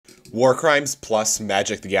War Crimes plus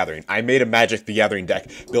Magic the Gathering. I made a Magic the Gathering deck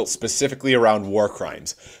built specifically around War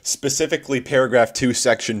Crimes. Specifically paragraph 2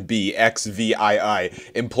 section B, XVII,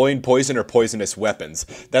 employing poison or poisonous weapons.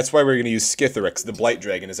 That's why we're going to use Skithiryx, the Blight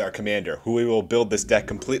Dragon, as our commander, who we will build this deck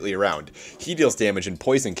completely around. He deals damage in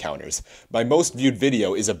poison counters. My most viewed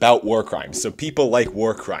video is about War Crimes, so people like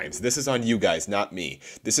War Crimes. This is on you guys, not me.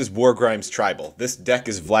 This is War Crimes Tribal. This deck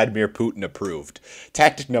is Vladimir Putin approved.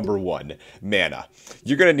 Tactic number 1, mana.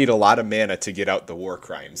 You're going to need a lot of mana to get out the War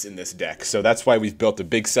Crimes in this deck, so that's why we've built a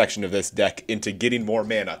big section of this deck into getting more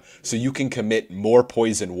mana, so you can commit more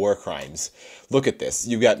poison War Crimes. Look at this.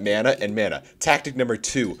 You got mana and mana. Tactic number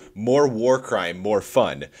 2, more War Crime, more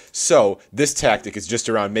fun. So this tactic is just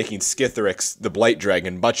around making Skithiryx, the Blight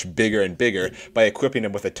Dragon, much bigger and bigger by equipping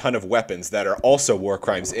him with a ton of weapons that are also War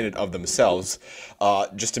Crimes in and of themselves,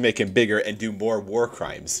 just to make him bigger and do more War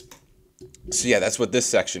Crimes. So yeah, that's what this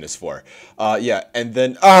section is for. Yeah, and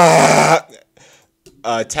then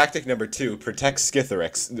tactic number 2, protect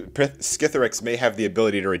Skithiryx. Skithiryx may have the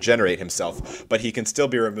ability to regenerate himself, but he can still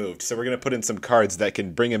be removed. So we're going to put in some cards that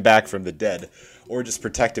can bring him back from the dead, or just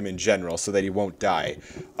protect him in general so that he won't die.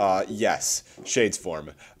 Yes, Shades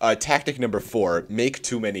form. Tactic number 4, make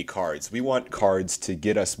too many cards. We want cards to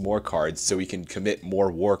get us more cards so we can commit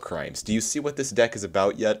more War Crimes. Do you see what this deck is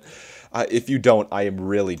about yet? If you don't, I am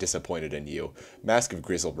really disappointed in you. Mask of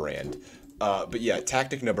Griselbrand. But yeah,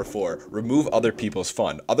 tactic number 4, remove other people's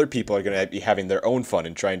fun. Other people are going to be having their own fun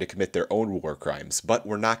and trying to commit their own War Crimes, but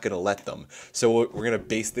we're not going to let them. So we're going to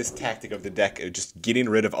base this tactic of the deck of just getting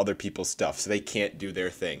rid of other people's stuff so they can't do their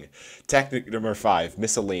thing. Tactic number 5,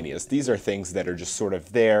 miscellaneous. These are things that are just sort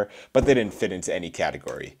of there, but they didn't fit into any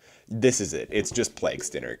category. This is it. It's just Plague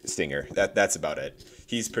Stinger. That's about it.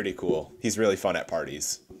 He's pretty cool. He's really fun at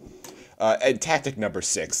parties. And tactic number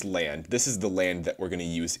 6, land. This is the land that we're going to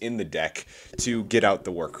use in the deck to get out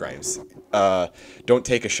the War Crimes. Don't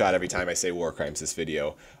take a shot every time I say War Crimes this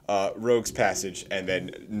video. Rogue's Passage, and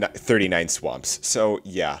then 39 Swamps. So,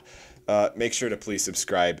 yeah. Make sure to please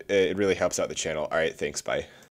subscribe. It really helps out the channel. Alright, thanks, bye.